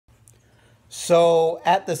So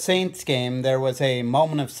at the Saints game, there was a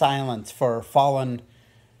moment of silence for fallen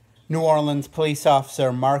New Orleans police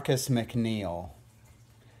officer Marcus McNeil.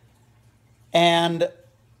 And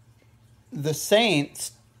the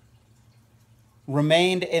Saints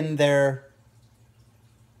remained in their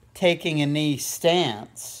taking a knee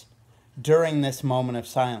stance during this moment of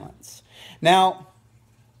silence. Now,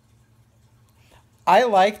 I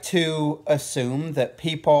like to assume that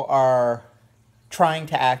people are trying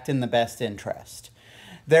to act in the best interest.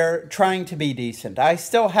 They're trying to be decent. I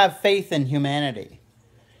still have faith in humanity.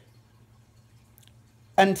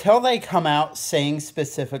 Until they come out saying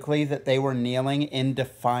specifically that they were kneeling in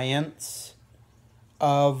defiance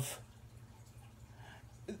of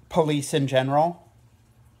police in general,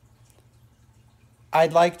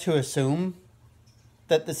 I'd like to assume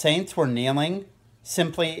that the Saints were kneeling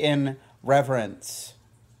simply in reverence.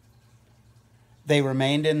 They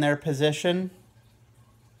remained in their position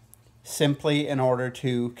simply in order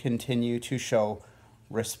to continue to show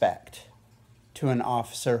respect to an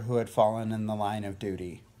officer who had fallen in the line of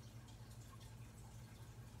duty.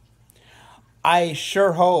 I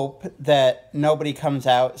sure hope that nobody comes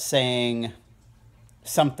out saying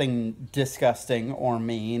something disgusting or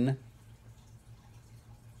mean.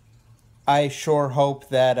 I sure hope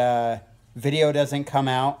that video doesn't come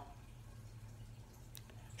out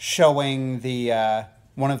showing the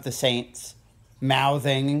one of the Saints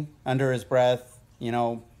mouthing under his breath, you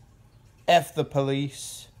know, F the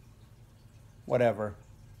police, whatever.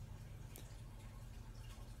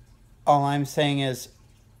 All I'm saying is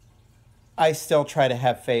I still try to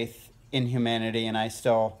have faith in humanity, and I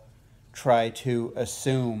still try to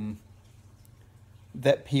assume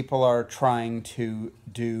that people are trying to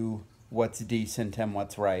do what's decent and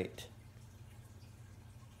what's right.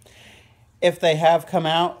 If they have come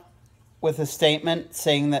out with a statement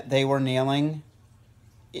saying that they were kneeling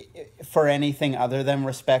for anything other than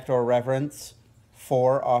respect or reverence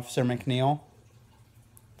for Officer McNeil,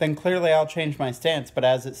 then clearly I'll change my stance. But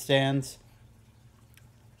as it stands,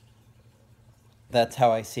 that's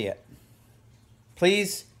how I see it.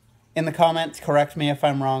 Please, in the comments, correct me if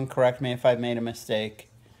I'm wrong. Correct me if I've made a mistake.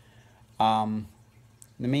 In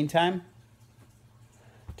the meantime,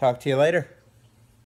 talk to you later.